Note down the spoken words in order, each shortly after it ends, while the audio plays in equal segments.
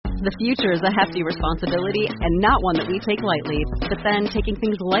The future is a hefty responsibility and not one that we take lightly. But then taking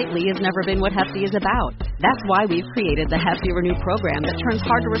things lightly has never been what Hefty is about. That's why we've created the Hefty Renew program that turns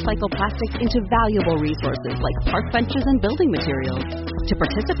hard-to-recycle plastics into valuable resources like park benches and building materials. To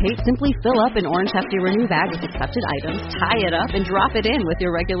participate, simply fill up an orange Hefty Renew bag with accepted items, tie it up, and drop it in with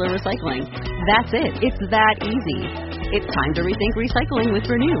your regular recycling. That's it. It's that easy. It's time to rethink recycling with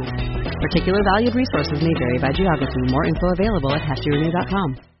Renew. Particular valued resources may vary by geography. More info available at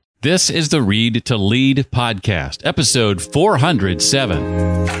heftyrenew.com. This is the Read to Lead podcast, episode 407.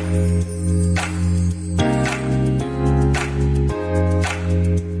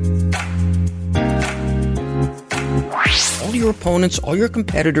 All your opponents, all your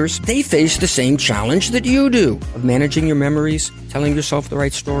competitors, they face the same challenge that you do of managing your memories, telling yourself the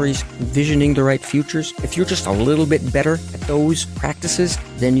right stories, envisioning the right futures. If you're just a little bit better at those practices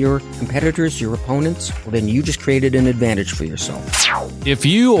than your competitors, your opponents, well, then you just created an advantage for yourself. If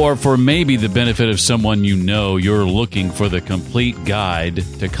you, or for maybe the benefit of someone you know, you're looking for the complete guide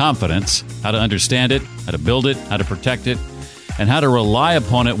to confidence, how to understand it, how to build it, how to protect it, and how to rely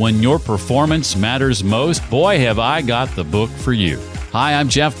upon it when your performance matters most, boy, have I got the book for you. Hi, I'm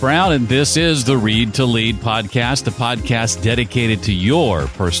Jeff Brown, and this is the Read to Lead podcast, the podcast dedicated to your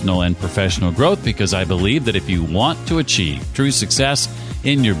personal and professional growth, because I believe that if you want to achieve true success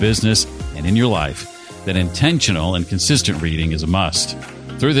in your business and in your life, then intentional and consistent reading is a must.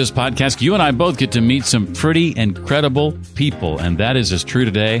 Through this podcast, you and I both get to meet some pretty incredible people, and that is as true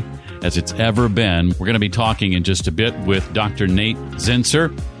today as it's ever been. We're going to be talking in just a bit with Dr. Nate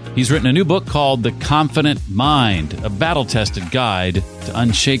Zinsser. He's written a new book called The Confident Mind, a battle-tested guide to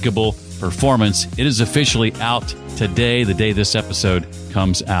unshakable performance. It is officially out today, the day this episode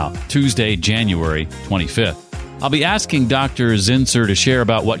comes out, Tuesday, January 25th. I'll be asking Dr. Zinsser to share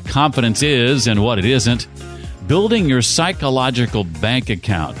about what confidence is and what it isn't, building your psychological bank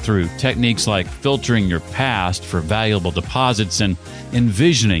account through techniques like filtering your past for valuable deposits and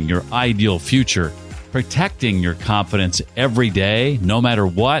envisioning your ideal future, protecting your confidence every day, no matter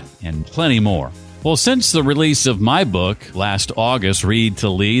what, and plenty more. Well, since the release of my book last August, Read to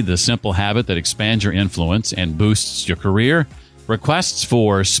Lead, The Simple Habit That Expands Your Influence and Boosts Your Career, requests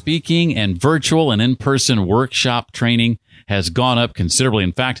for speaking and virtual and in-person workshop training has gone up considerably.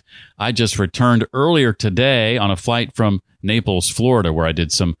 In fact, I just returned earlier today on a flight from Naples, Florida, where I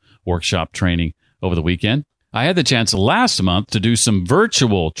did some workshop training over the weekend. I had the chance last month to do some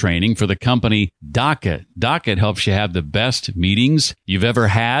virtual training for the company Docket. Docket helps you have the best meetings you've ever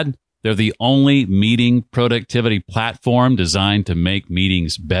had. They're the only meeting productivity platform designed to make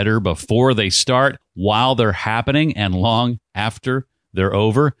meetings better before they start, while they're happening, and long after they're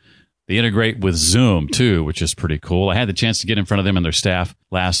over. They integrate with Zoom, too, which is pretty cool. I had the chance to get in front of them and their staff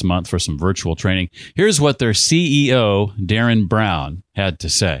last month for some virtual training. Here's what their CEO, Darren Brown, had to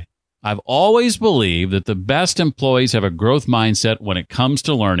say. I've always believed that the best employees have a growth mindset when it comes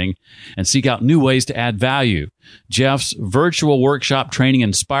to learning and seek out new ways to add value. Jeff's virtual workshop training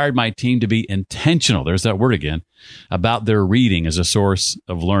inspired my team to be intentional, there's that word again, about their reading as a source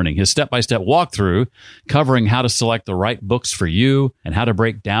of learning. His step-by-step walkthrough covering how to select the right books for you and how to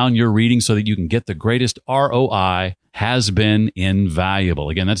break down your reading so that you can get the greatest ROI has been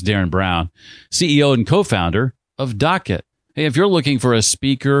invaluable. Again, that's Darren Brown, CEO and co-founder of Docket. Hey, if you're looking for a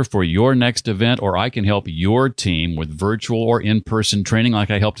speaker for your next event, or I can help your team with virtual or in-person training like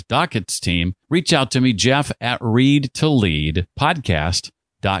I helped Docket's team, reach out to me, Jeff at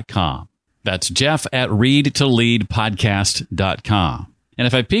readtoleadpodcast.com. That's Jeff at readtoleadpodcast.com. And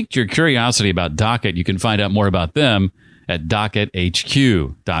if I piqued your curiosity about Docket, you can find out more about them at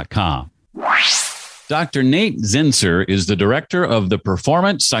dockethq.com. Dr. Nate Zinsser is the director of the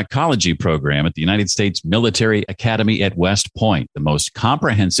Performance Psychology Program at the United States Military Academy at West Point, the most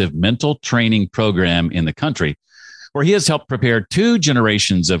comprehensive mental training program in the country, where he has helped prepare 2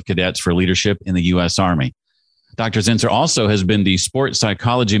 generations of cadets for leadership in the U.S. Army. Dr. Zinsser also has been the sports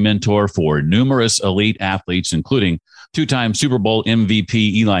psychology mentor for numerous elite athletes, including 2-time Super Bowl MVP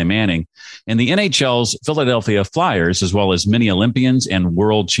Eli Manning and the NHL's Philadelphia Flyers, as well as many Olympians and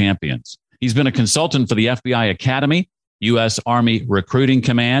world champions. He's been a consultant for the FBI Academy, U.S. Army Recruiting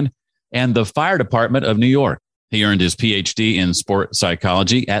Command, and the Fire Department of New York. He earned his PhD in sports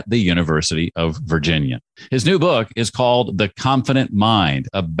psychology at the University of Virginia. His new book is called The Confident Mind,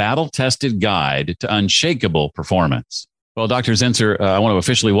 a battle-tested guide to unshakable performance. Well, Dr. Zinsser, I want to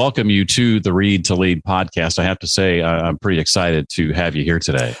officially welcome you to the Read to Lead podcast. I have to say, I'm pretty excited to have you here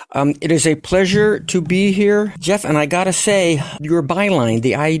today. It is a pleasure to be here, Jeff. And I got to say, your byline,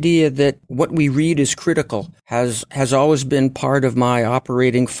 the idea that what we read is critical, has always been part of my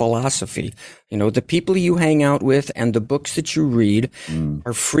operating philosophy. You know, the people you hang out with and the books that you read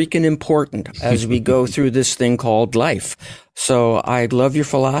are freaking important as we go through this thing called life. So I love your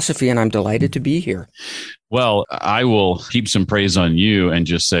philosophy, and I'm delighted to be here. Well, I will heap some praise on you and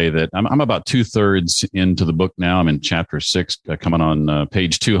just say that I'm about 2/3 into the book now. I'm in chapter 6, coming on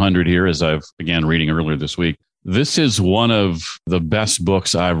page 200 here as I've began reading earlier this week. This is one of the best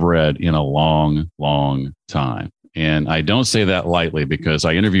books I've read in a long, long time. And I don't say that lightly because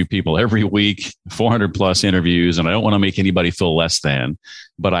I interview people every week, 400 plus interviews, and I don't want to make anybody feel less than,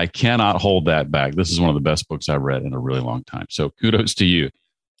 but I cannot hold that back. This is one of the best books I've read in a really long time. So kudos to you.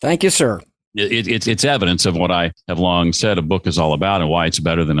 Thank you, sir. It's evidence of what I have long said a book is all about and why it's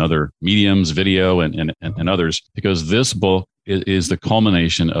better than other mediums, video, and others, because this book is the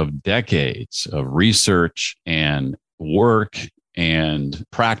culmination of decades of research and work and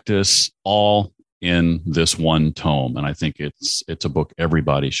practice, all in this one tome. And I think it's a book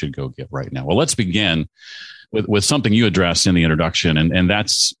everybody should go get right now. Well, let's begin with something you addressed in the introduction, and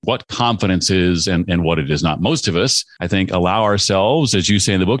that's what confidence is and what it is not. Most of us, I think, allow ourselves, as you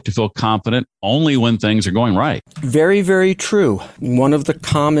say in the book, to feel confident only when things are going right. Very, very true. One of the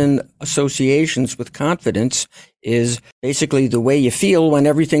common associations with confidence is basically the way you feel when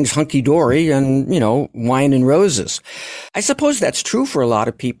everything's hunky-dory and, wine and roses. I suppose that's true for a lot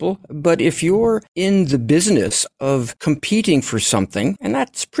of people, but if you're in the business of competing for something, and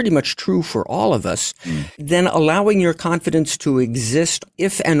that's pretty much true for all of us, then allowing your confidence to exist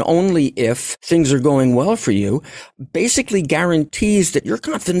if and only if things are going well for you basically guarantees that your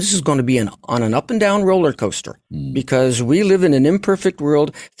confidence is going to be on an up and down roller coaster, because we live in an imperfect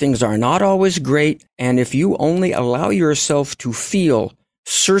world. Things are not always great. And if you only allow yourself to feel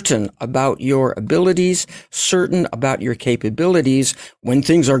certain about your abilities, certain about your capabilities when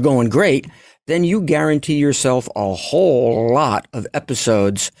things are going great, then you guarantee yourself a whole lot of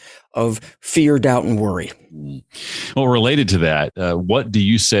episodes of fear, doubt, and worry. Well, related to that, what do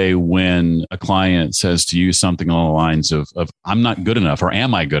you say when a client says to you something along the lines of I'm not good enough, or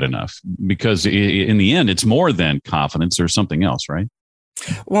am I good enough? Because in the end, it's more than confidence or something else, right?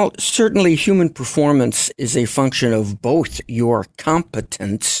 Well, certainly human performance is a function of both your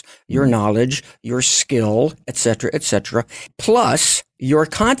competence, your knowledge, your skill, etc., plus your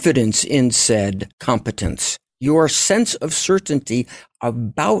confidence in said competence, your sense of certainty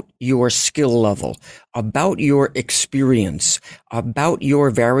about your skill level, about your experience, about your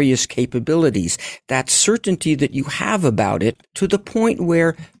various capabilities, that certainty that you have about it to the point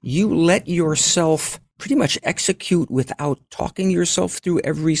where you let yourself pretty much execute without talking yourself through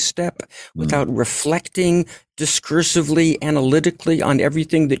every step, without reflecting discursively, analytically on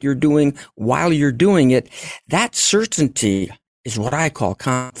everything that you're doing while you're doing it. That certainty is what I call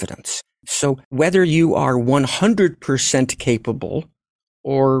confidence. So whether you are 100% capable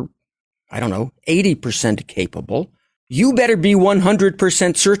or, 80% capable, you better be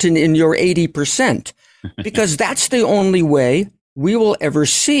 100% certain in your 80%, because that's the only way we will ever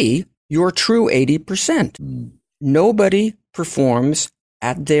see your true 80%. Nobody performs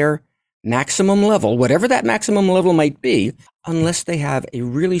at their maximum level, whatever that maximum level might be, unless they have a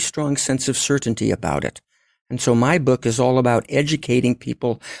really strong sense of certainty about it. And so my book is all about educating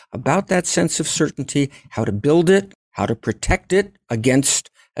people about that sense of certainty, how to build it, how to protect it against,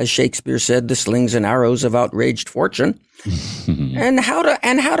 as Shakespeare said, the slings and arrows of outraged fortune, and how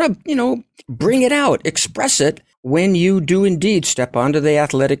to bring it out, express it when you do indeed step onto the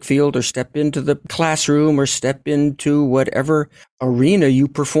athletic field, or step into the classroom, or step into whatever arena you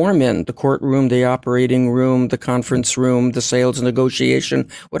perform in, the courtroom, the operating room, the conference room, the sales negotiation,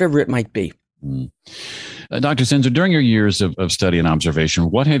 whatever it might be. Dr. Zinsser, during your years of study and observation,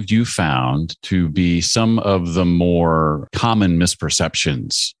 what have you found to be some of the more common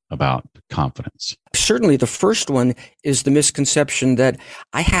misperceptions about confidence? Certainly the first one is the misconception that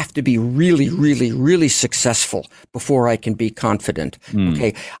I have to be really, really, really successful before I can be confident.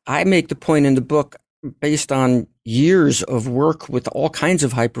 Okay, I make the point in the book, based on years of work with all kinds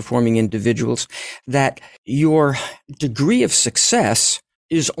of high-performing individuals, that your degree of success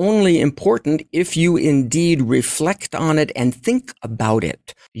is only important if you indeed reflect on it and think about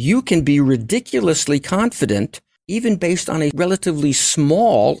it. You can be ridiculously confident even based on a relatively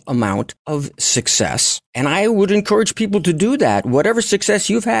small amount of success. And I would encourage people to do that. Whatever success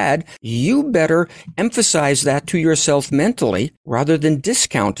you've had, you better emphasize that to yourself mentally rather than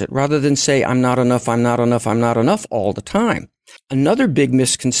discount it, rather than say, I'm not enough, I'm not enough, I'm not enough all the time. Another big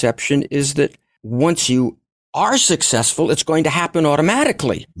misconception is that once you are successful, it's going to happen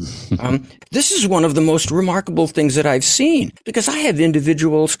automatically. This is one of the most remarkable things that I've seen, because I have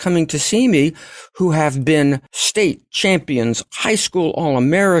individuals coming to see me who have been state champions, high school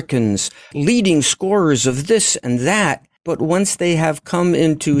All-Americans, leading scorers of this and that. But once they have come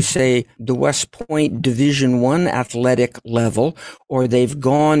into, say, the West Point Division I athletic level, or they've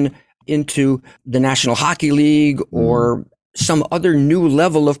gone into the National Hockey League or some other new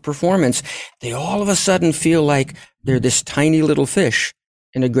level of performance, they all of a sudden feel like they're this tiny little fish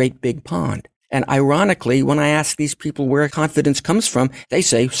in a great big pond. And ironically, when I ask these people where confidence comes from, they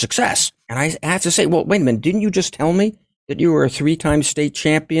say success. And I have to say, well, wait a minute, didn't you just tell me that you were a 3-time state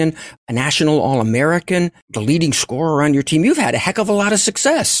champion, a national All-American, the leading scorer on your team? You've had a heck of a lot of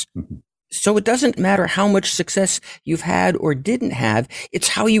success. So it doesn't matter how much success you've had or didn't have. It's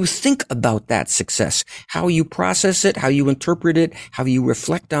how you think about that success, how you process it, how you interpret it, how you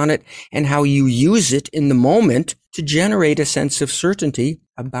reflect on it, and how you use it in the moment to generate a sense of certainty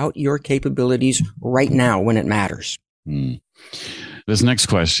about your capabilities right now when it matters. This next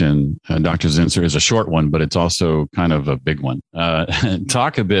question, Dr. Zinsser, is a short one, but it's also kind of a big one.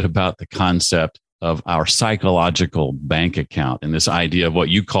 Talk a bit about the concept of our psychological bank account and this idea of what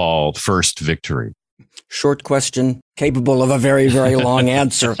you call first victory. Short question, capable of a very, very long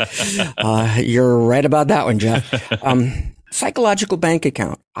answer. You're right about that one, Jeff. Psychological bank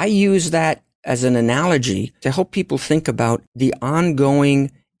account. I use that as an analogy to help people think about the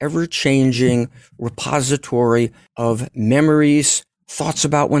ongoing, ever-changing repository of memories, thoughts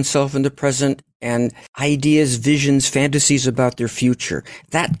about oneself in the present, and ideas, visions, fantasies about their future.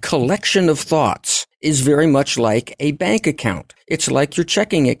 That collection of thoughts is very much like a bank account. It's like your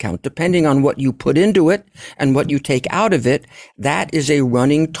checking account. Depending on what you put into it and what you take out of it, that is a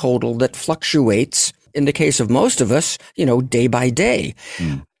running total that fluctuates, in the case of most of us, day by day.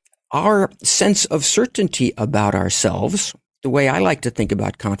 Our sense of certainty about ourselves, the way I like to think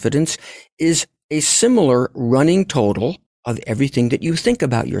about confidence, is a similar running total of everything that you think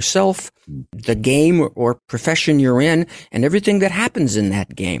about yourself, the game or profession you're in, and everything that happens in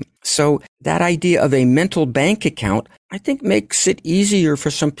that game. So that idea of a mental bank account, I think, makes it easier for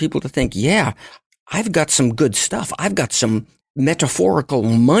some people to think, yeah, I've got some good stuff. I've got some metaphorical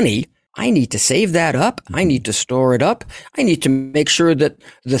money. I need to save that up. I need to store it up. I need to make sure that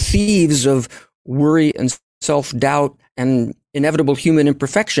the thieves of worry and self-doubt and inevitable human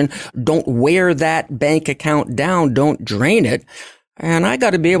imperfection don't wear that bank account down, don't drain it. And I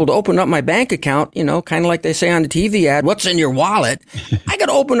got to be able to open up my bank account, kind of like they say on the TV ad, what's in your wallet? I got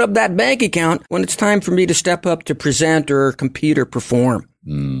to open up that bank account when it's time for me to step up to present or compete or perform.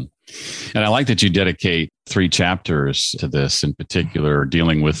 And I like that you dedicate 3 chapters to this, in particular,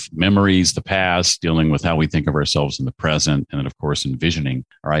 dealing with memories, the past, dealing with how we think of ourselves in the present, and then, of course, envisioning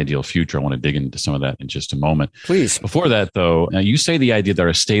our ideal future. I want to dig into some of that in just a moment. Please. Before that, though, you say the idea that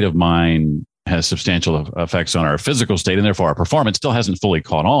our state of mind has substantial effects on our physical state, and therefore our performance still hasn't fully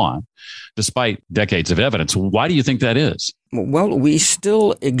caught on, despite decades of evidence. Why do you think that is? Well, we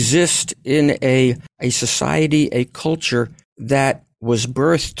still exist in a society, a culture that was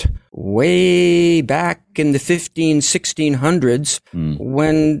birthed way back in the 1600s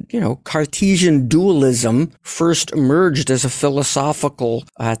when, Cartesian dualism first emerged as a philosophical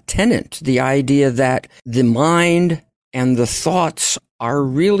tenet. The idea that the mind and the thoughts are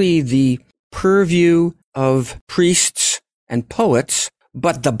really the purview of priests and poets,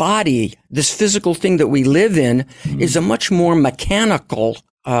 but the body, this physical thing that we live in, is a much more mechanical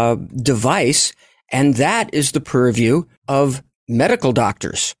device, and that is the purview of medical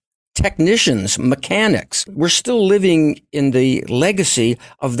doctors, technicians, mechanics. We're still living in the legacy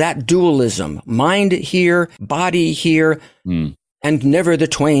of that dualism. Mind here, body here, and never the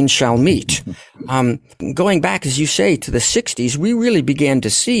twain shall meet. Going back, as you say, to the 60s, we really began to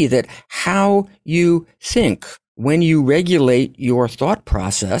see that how you think, when you regulate your thought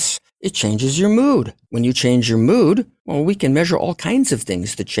process, it changes your mood. When you change your mood, well, we can measure all kinds of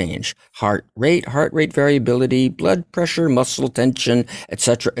things that change. Heart rate variability, blood pressure, muscle tension,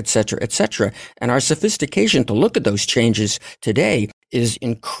 etc., etc., etc. And our sophistication to look at those changes today is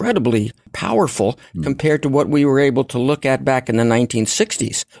incredibly powerful compared to what we were able to look at back in the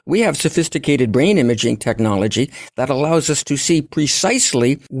 1960s. We have sophisticated brain imaging technology that allows us to see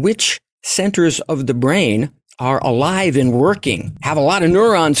precisely which centers of the brain are alive and working, have a lot of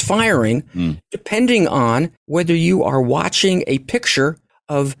neurons firing, depending on whether you are watching a picture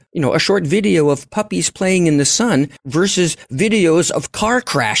of, a short video of puppies playing in the sun versus videos of car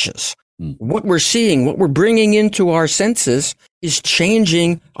crashes. What we're seeing, what we're bringing into our senses is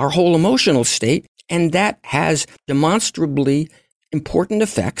changing our whole emotional state. And that has demonstrably important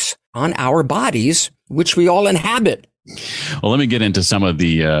effects on our bodies, which we all inhabit. Well, let me get into some of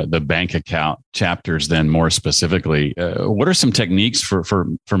the bank account chapters then more specifically. What are some techniques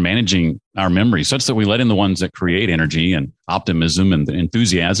for managing our memories such that we let in the ones that create energy and optimism and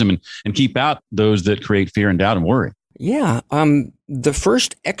enthusiasm and keep out those that create fear and doubt and worry? Yeah. The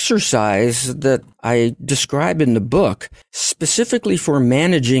first exercise that I describe in the book, specifically for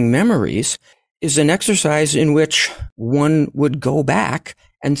managing memories, is an exercise in which one would go back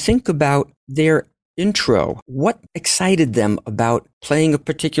and think about their intro. What excited them about playing a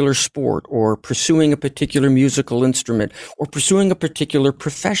particular sport or pursuing a particular musical instrument or pursuing a particular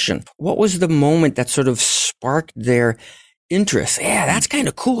profession? What was the moment that sort of sparked their interest? Yeah, that's kind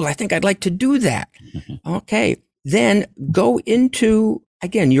of cool. I think I'd like to do that. Okay. Then go into,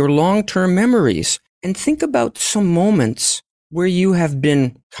 again, your long-term memories and think about some moments where you have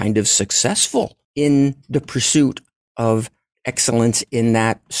been kind of successful in the pursuit of excellence in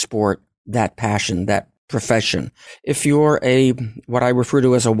that sport, that passion, that profession. If you're what I refer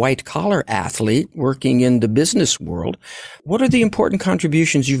to as a white-collar athlete working in the business world, what are the important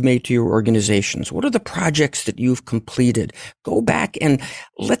contributions you've made to your organizations? What are the projects that you've completed? Go back and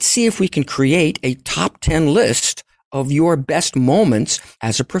let's see if we can create a top 10 list of your best moments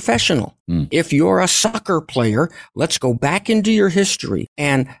as a professional. If you're a soccer player, let's go back into your history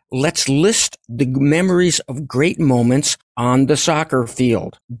and let's list the memories of great moments on the soccer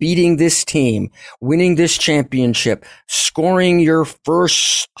field, beating this team, winning this championship, scoring your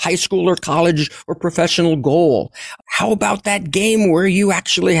first high school or college or professional goal. How about that game where you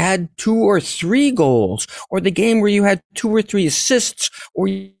actually had 2 or 3 goals, or the game where you had 2 or 3 assists, or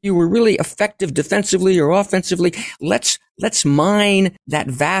you were really effective defensively or offensively? Let's mine that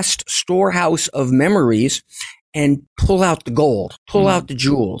vast storehouse of memories and pull out the gold, pull out the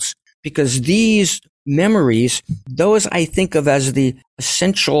jewels, because these memories, those I think of as the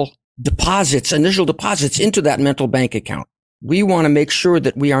essential deposits, initial deposits into that mental bank account. We want to make sure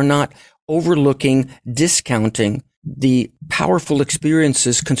that we are not overlooking, discounting the powerful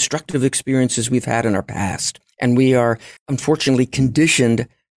experiences, constructive experiences we've had in our past. And we are unfortunately conditioned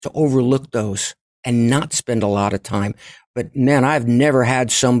to overlook those and not spend a lot of time. But man, I've never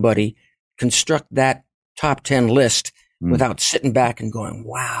had somebody construct that top 10 list without sitting back and going,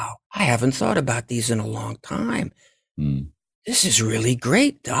 wow, I haven't thought about these in a long time. This is really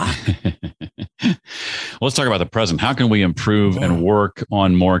great, Doc. Let's talk about the present. How can we improve and work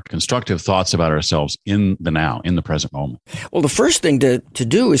on more constructive thoughts about ourselves in the now, in the present moment? Well, the first thing to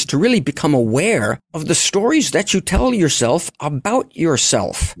do is to really become aware of the stories that you tell yourself about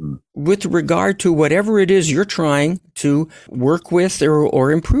yourself with regard to whatever it is you're trying to work with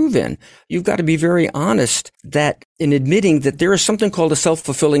or improve in. You've got to be very honest that in admitting that there is something called a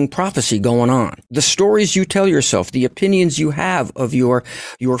self-fulfilling prophecy going on. The stories you tell yourself, the opinions you have of your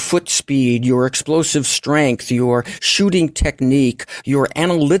foot speed, your explosive strength, your shooting technique, your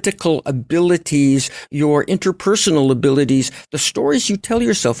analytical abilities, your interpersonal abilities, the stories you tell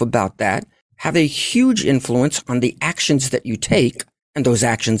yourself about that have a huge influence on the actions that you take. And those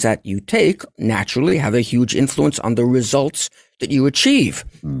actions that you take naturally have a huge influence on the results that you achieve.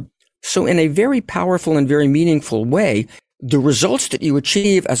 So in a very powerful and very meaningful way, the results that you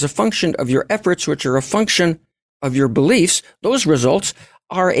achieve as a function of your efforts, which are a function of your beliefs, those results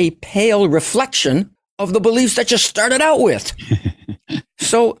are a pale reflection of the beliefs that you started out with.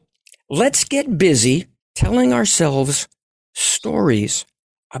 So let's get busy telling ourselves stories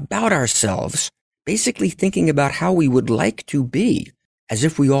about ourselves, basically thinking about how we would like to be as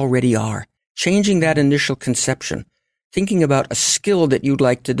if we already are, changing that initial conception, thinking about a skill that you'd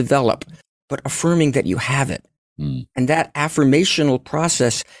like to develop, but affirming that you have it. And that affirmational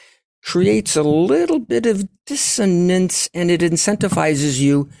process creates a little bit of dissonance, and it incentivizes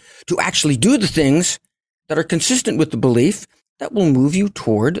you to actually do the things that are consistent with the belief that will move you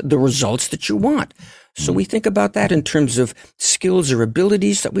toward the results that you want. So we think about that in terms of skills or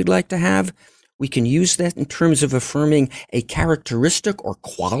abilities that we'd like to have. We can use that in terms of affirming a characteristic or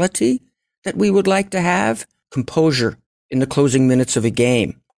quality that we would like to have. Composure in the closing minutes of a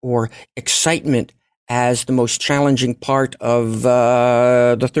game, or excitement as the most challenging part of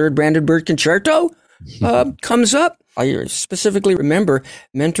the Third Brandenburg Concerto comes up. I specifically remember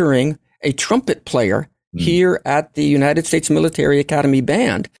mentoring a trumpet player here at the United States Military Academy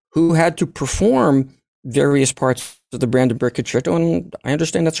Band who had to perform various parts of the Brandenburg Concerto, and I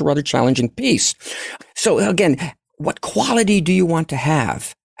understand that's a rather challenging piece. So again, what quality do you want to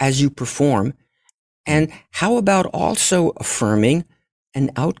have as you perform? And how about also affirming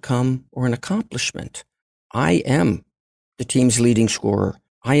an outcome or an accomplishment? I am the team's leading scorer.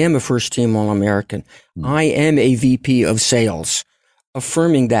 I am a first-team All-American. I am a VP of sales.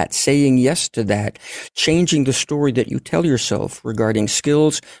 Affirming that, saying yes to that, changing the story that you tell yourself regarding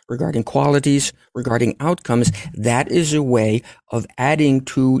skills, regarding qualities, regarding outcomes, that is a way of adding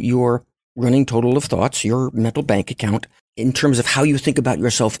to your running total of thoughts, your mental bank account, in terms of how you think about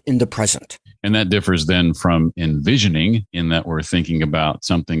yourself in the present. And that differs then from envisioning, in that we're thinking about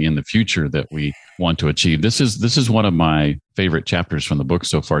something in the future that we want to achieve. This is one of my favorite chapters from the book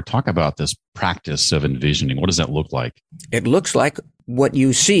so far. Talk about this practice of envisioning. What does that look like? It looks like what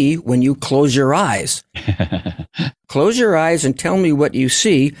you see when you close your eyes. Close your eyes and tell me what you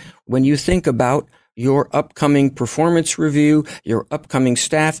see when you think about your upcoming performance review, your upcoming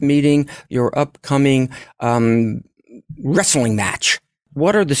staff meeting, your upcoming wrestling match.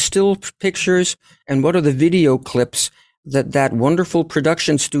 What are the still pictures and what are the video clips that wonderful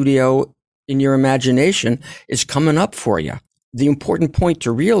production studio in your imagination is coming up for you? The important point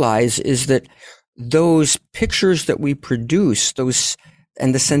to realize is that those pictures that we produce, those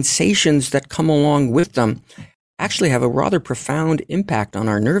and the sensations that come along with them actually have a rather profound impact on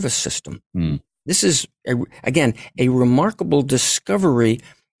our nervous system. This is, again, a remarkable discovery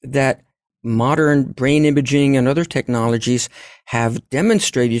that modern brain imaging and other technologies have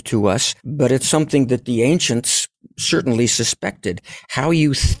demonstrated to us, but it's something that the ancients certainly suspected. How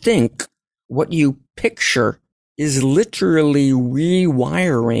you think, what you picture, is literally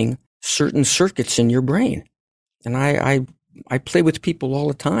rewiring certain circuits in your brain. And I play with people all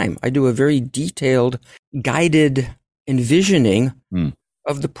the time. I do a very detailed, guided envisioning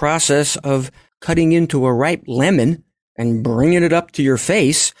of the process of cutting into a ripe lemon and bringing it up to your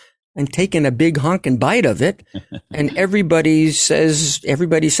face and taking a big honking bite of it. And everybody says,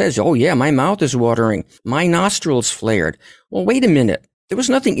 oh yeah, my mouth is watering. My nostrils flared. Well, wait a minute. There was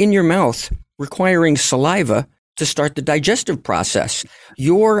nothing in your mouth requiring saliva to start the digestive process.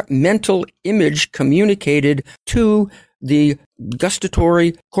 Your mental image communicated to the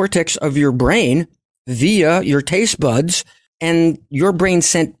gustatory cortex of your brain via your taste buds, and your brain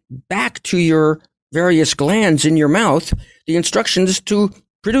sent back to your various glands in your mouth the instructions to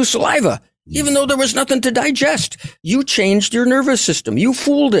produce saliva, even though there was nothing to digest. You changed your nervous system. You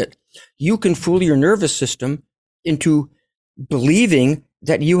fooled it. You can fool your nervous system into believing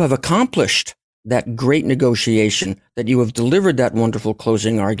that you have accomplished that great negotiation, that you have delivered that wonderful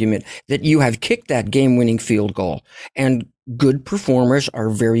closing argument, that you have kicked that game-winning field goal. And good performers are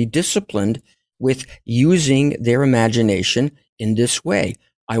very disciplined with using their imagination in this way.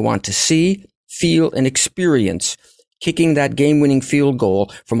 I want to see, feel, and experience kicking that game-winning field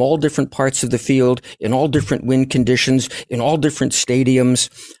goal from all different parts of the field, in all different wind conditions, in all different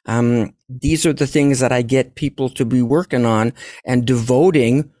stadiums. These are the things that I get people to be working on and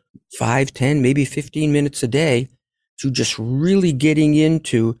devoting 5, 10, maybe 15 minutes a day to just really getting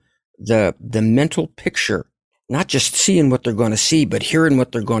into the mental picture, not just seeing what they're going to see, but hearing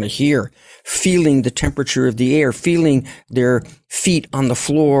what they're going to hear, feeling the temperature of the air, feeling their feet on the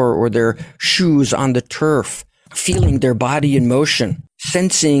floor or their shoes on the turf, feeling their body in motion,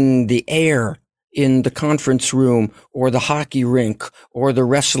 sensing the air in the conference room or the hockey rink or the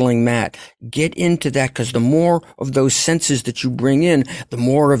wrestling mat. Get into that, because the more of those senses that you bring in, the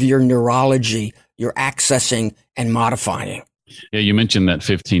more of your neurology you're accessing and modifying. Yeah, you mentioned that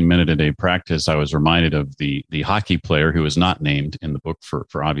 15-minute-a-day practice. I was reminded of the hockey player who was not named in the book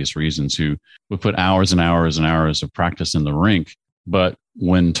for obvious reasons, who would put hours and hours and hours of practice in the rink. But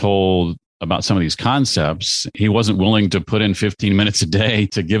when told about some of these concepts, he wasn't willing to put in 15 minutes a day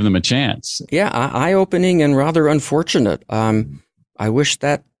to give them a chance. Yeah, eye-opening and rather unfortunate. I wish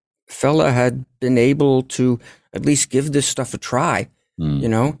that fella had been able to at least give this stuff a try,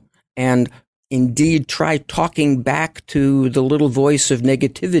 and indeed try talking back to the little voice of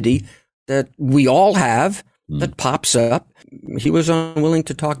negativity that we all have that pops up. He was unwilling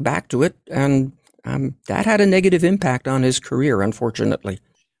to talk back to it, and that had a negative impact on his career, unfortunately.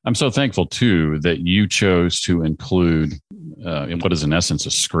 I'm so thankful, too, that you chose to include what is in essence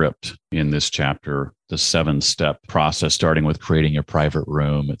a script in this chapter, the 7-step process, starting with creating your private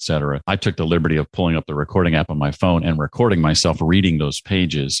room, et cetera. I took the liberty of pulling up the recording app on my phone and recording myself reading those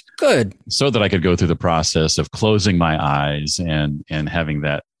pages. Good. So that I could go through the process of closing my eyes and having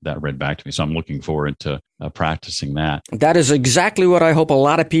that read back to me. So I'm looking forward to practicing that. That is exactly what I hope a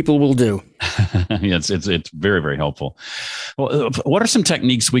lot of people will do. It's very, very helpful. Well, what are some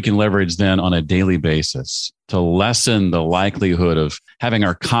techniques we can leverage then on a daily basis to lessen the likelihood of having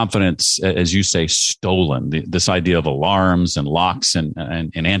our confidence, as you say, stolen? This idea of alarms and locks and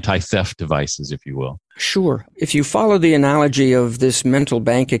anti-theft devices, if you will. Sure. If you follow the analogy of this mental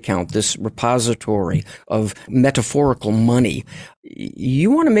bank account, this repository of metaphorical money,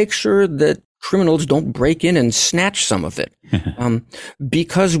 you want to make sure that criminals don't break in and snatch some of it.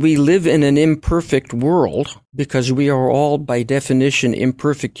 Because we live in an imperfect world, because we are all by definition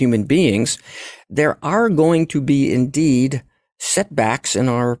imperfect human beings, there are going to be indeed setbacks in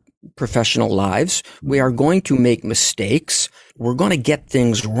our professional lives. We are going to make mistakes. We're going to get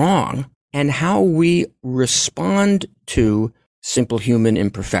things wrong. And how we respond to simple human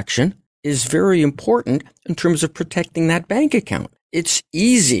imperfection is very important in terms of protecting that bank account. It's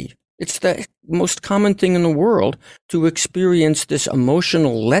easy. It's the most common thing in the world to experience this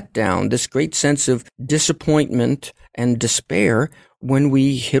emotional letdown, this great sense of disappointment and despair when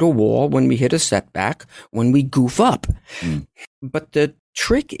we hit a wall, when we hit a setback, when we goof up. But the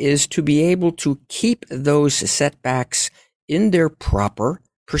trick is to be able to keep those setbacks in their proper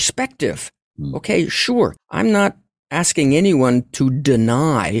perspective. Okay, sure. I'm not asking anyone to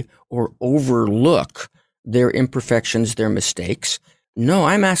deny or overlook their imperfections, their mistakes. No,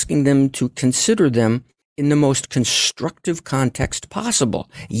 I'm asking them to consider them in the most constructive context possible.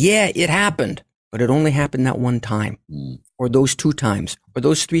 Yeah, it happened, but it only happened that one time, or those 2 times, or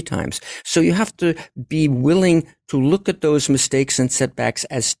those 3 times. So you have to be willing to look at those mistakes and setbacks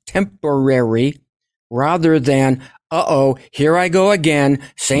as temporary rather than, here I go again,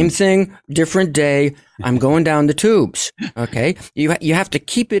 same thing, different day, I'm going down the tubes. Okay? You have to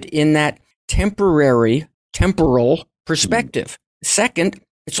keep it in that temporal perspective. Second,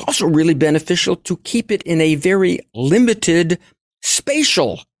 it's also really beneficial to keep it in a very limited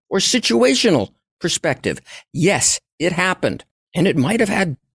spatial or situational perspective. Yes, it happened, and it might have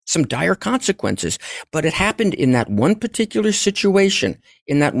had some dire consequences, but it happened in that one particular situation,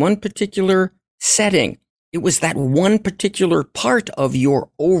 in that one particular setting. It was that one particular part of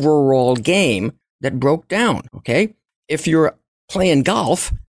your overall game that broke down, okay? If you're playing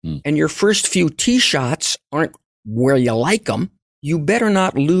golf and your first few tee shots aren't where you like them, you better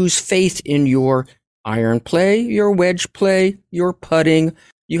not lose faith in your iron play, your wedge play, your putting.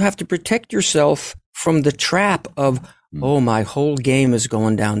 You have to protect yourself from the trap of, my whole game is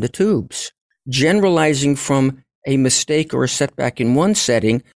going down the tubes. Generalizing from a mistake or a setback in one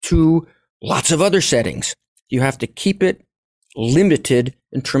setting to lots of other settings. You have to keep it limited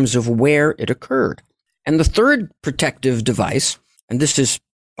in terms of where it occurred. And the third protective device, and this is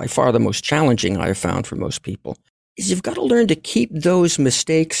by far the most challenging I have found for most people, is you've got to learn to keep those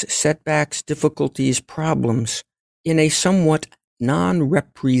mistakes, setbacks, difficulties, problems in a somewhat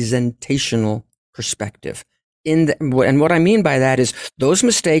non-representational perspective. And what I mean by that is those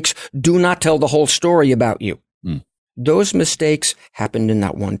mistakes do not tell the whole story about you. Those mistakes happened in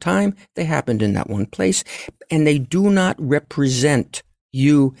that one time, they happened in that one place, and they do not represent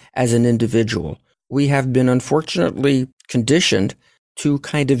you as an individual. We have been unfortunately conditioned to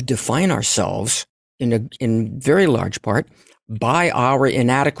kind of define ourselves in very large part by our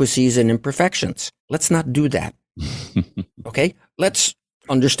inadequacies and imperfections. Let's not do that. Okay? Let's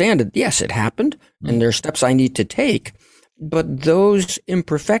understand it. Yes, it happened, and there are steps I need to take, but those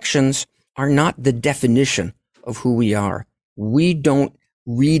imperfections are not the definition of who we are. We don't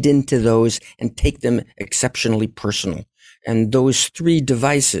read into those and take them exceptionally personal. And those 3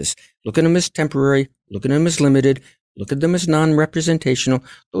 devices, look at them as temporary, look at them as limited, look at them as non-representational.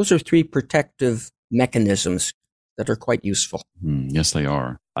 Those are 3 protective mechanisms that are quite useful. Yes, they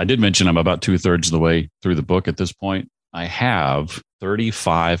are. I did mention I'm about 2/3 of the way through the book at this point. I have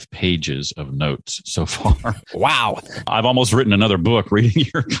 35 pages of notes so far. Wow. I've almost written another book reading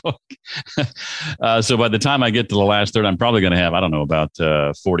your book. So by the time I get to the last third, I'm probably going to have, about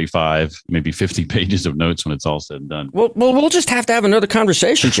 45, maybe 50 pages of notes when it's all said and done. Well, we'll just have to have another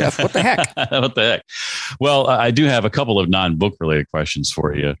conversation, Jeff. What the heck? What the heck? Well, I do have a couple of non-book related questions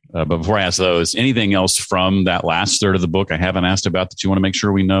for you. But before I ask those, anything else from that last third of the book I haven't asked about that you want to make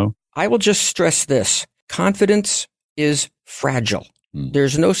sure we know? I will just stress this. Confidence is fragile.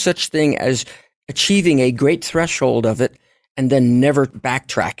 There's no such thing as achieving a great threshold of it and then never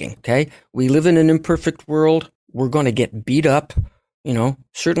backtracking. Okay. We live in an imperfect world. We're going to get beat up.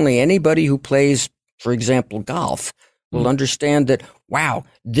 Certainly anybody who plays, for example, golf will understand that, wow,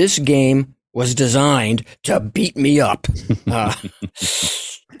 this game was designed to beat me up.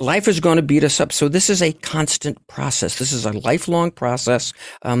 Life is going to beat us up. So this is a constant process. This is a lifelong process,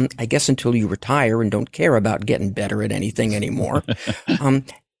 I guess, until you retire and don't care about getting better at anything anymore.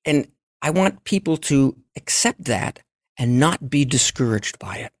 And I want people to accept that and not be discouraged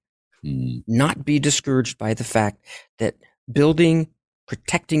by it. Not be discouraged by the fact that building,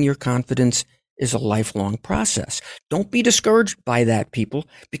 protecting your confidence is a lifelong process. Don't be discouraged by that, people,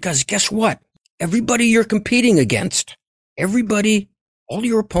 because guess what? Everybody you're competing against, everybody, all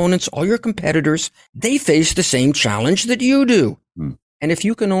your opponents, all your competitors, they face the same challenge that you do. And if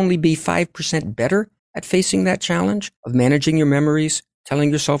you can only be 5% better at facing that challenge of managing your memories,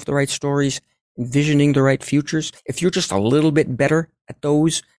 telling yourself the right stories, envisioning the right futures, if you're just a little bit better at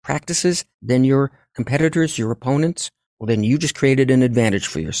those practices than your competitors, your opponents, well, then you just created an advantage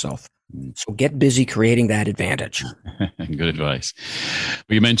for yourself. So get busy creating that advantage. Good advice.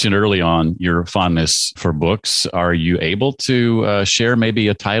 Well, you mentioned early on your fondness for books. Are you able to share maybe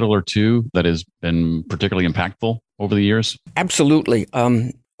a title or two that has been particularly impactful over the years? Absolutely.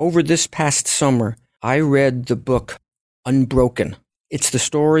 Over this past summer, I read the book Unbroken. It's the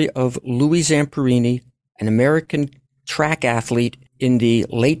story of Louis Zamperini, an American track athlete in the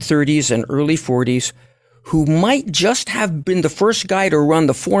late 30s and early 40s, who might just have been the first guy to run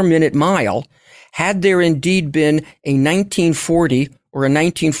the 4-minute mile had there indeed been a 1940 or a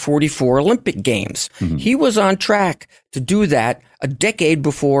 1944 Olympic Games. He was on track to do that a decade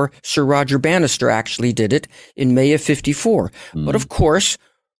before Sir Roger Bannister actually did it in May of 54. But of course,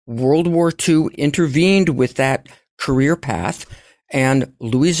 World War II intervened with that career path. And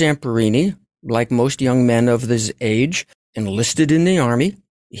Louis Zamperini, like most young men of this age, enlisted in the Army.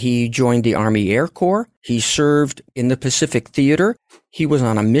 He joined the Army Air Corps. He served in the Pacific Theater. He was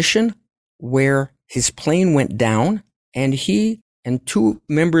on a mission where his plane went down, and he and 2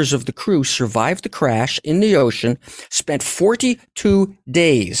 members of the crew survived the crash in the ocean, spent 42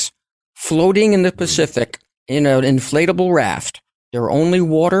 days floating in the Pacific in an inflatable raft. Their only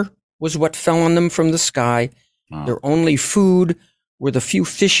water was what fell on them from the sky. Wow. Their only food were the few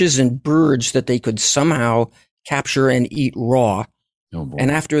fishes and birds that they could somehow capture and eat raw.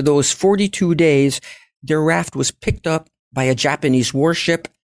 And after those 42 days, their raft was picked up by a Japanese warship,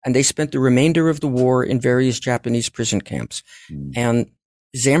 and they spent the remainder of the war in various Japanese prison camps. And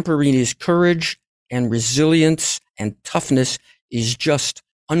Zamperini's courage and resilience and toughness is just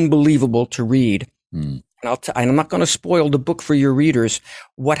unbelievable to read. And I'm not going to spoil the book for your readers.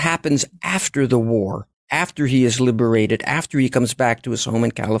 What happens after the war, after he is liberated, after he comes back to his home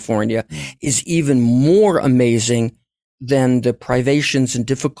in California, is even more amazing than the privations and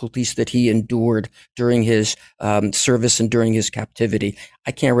difficulties that he endured during his service and during his captivity.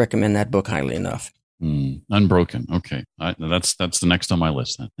 I can't recommend that book highly enough. Unbroken. Okay. That's the next on my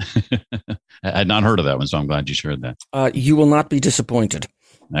list then. I had not heard of that one, so I'm glad you shared that. You will not be disappointed.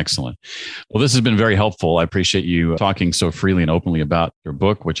 Excellent. Well, this has been very helpful. I appreciate you talking so freely and openly about your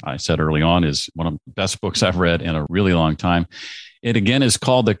book, which I said early on is one of the best books I've read in a really long time. It again is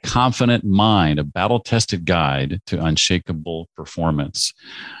called The Confident Mind, a battle-tested guide to unshakable performance.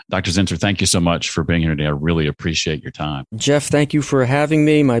 Dr. Zinsser, thank you so much for being here today. I really appreciate your time. Jeff, thank you for having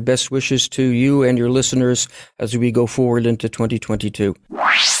me. My best wishes to you and your listeners as we go forward into 2022.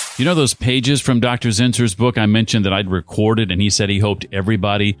 You know those pages from Dr. Zinsser's book I mentioned that I'd recorded, and he said he hoped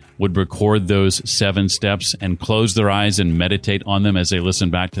everybody would record those 7 steps and close their eyes and meditate on them as they listen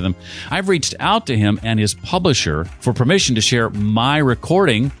back to them? I've reached out to him and his publisher for permission to share my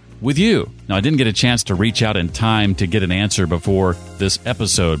recording with you. Now, I didn't get a chance to reach out in time to get an answer before this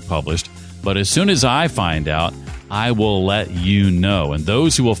episode published, but as soon as I find out, I will let you know. And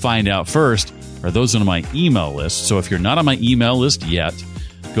those who will find out first are those on my email list. So if you're not on my email list yet,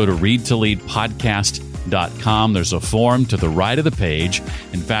 go to readtoleadpodcast.com. There's a form to the right of the page.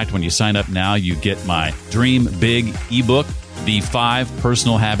 In fact, when you sign up now, you get my Dream Big ebook, The 5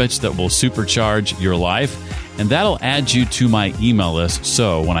 Personal Habits That Will Supercharge Your Life. And that'll add you to my email list.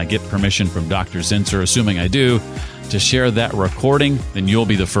 So when I get permission from Dr. Zinsser, assuming I do, to share that recording, then you'll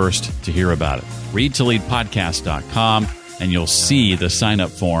be the first to hear about it. readtoleadpodcast.com, and you'll see the sign-up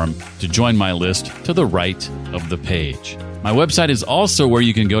form to join my list to the right of the page. My website is also where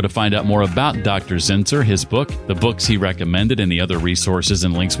you can go to find out more about Dr. Zinsser, his book, the books he recommended, and the other resources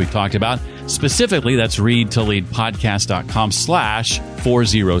and links we talked about. Specifically, that's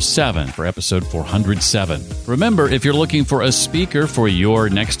readtoleadpodcast.com/407 for episode 407. Remember, if you're looking for a speaker for your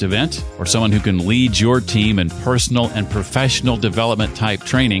next event or someone who can lead your team in personal and professional development type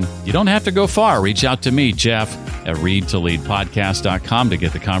training, you don't have to go far. Reach out to me, Jeff, at readtoleadpodcast.com to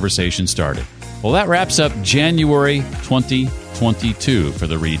get the conversation started. Well, that wraps up January 2022 for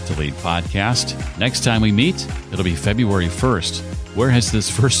the Read to Lead podcast. Next time we meet, it'll be February 1st. where has this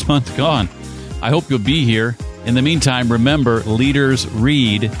first month gone? I hope you'll be here. In the meantime, remember, leaders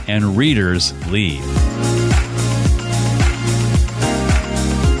read and readers lead.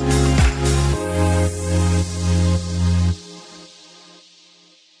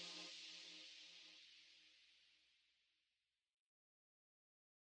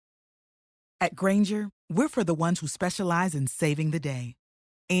 At Grainger, we're for the ones who specialize in saving the day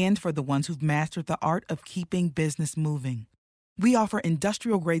and for the ones who've mastered the art of keeping business moving. We offer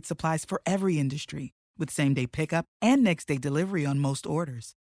industrial-grade supplies for every industry with same-day pickup and next-day delivery on most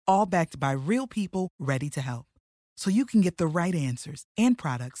orders, all backed by real people ready to help. So you can get the right answers and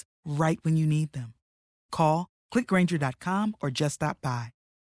products right when you need them. Call, click Grainger.com, or just stop by.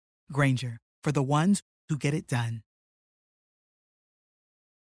 Grainger, for the ones who get it done.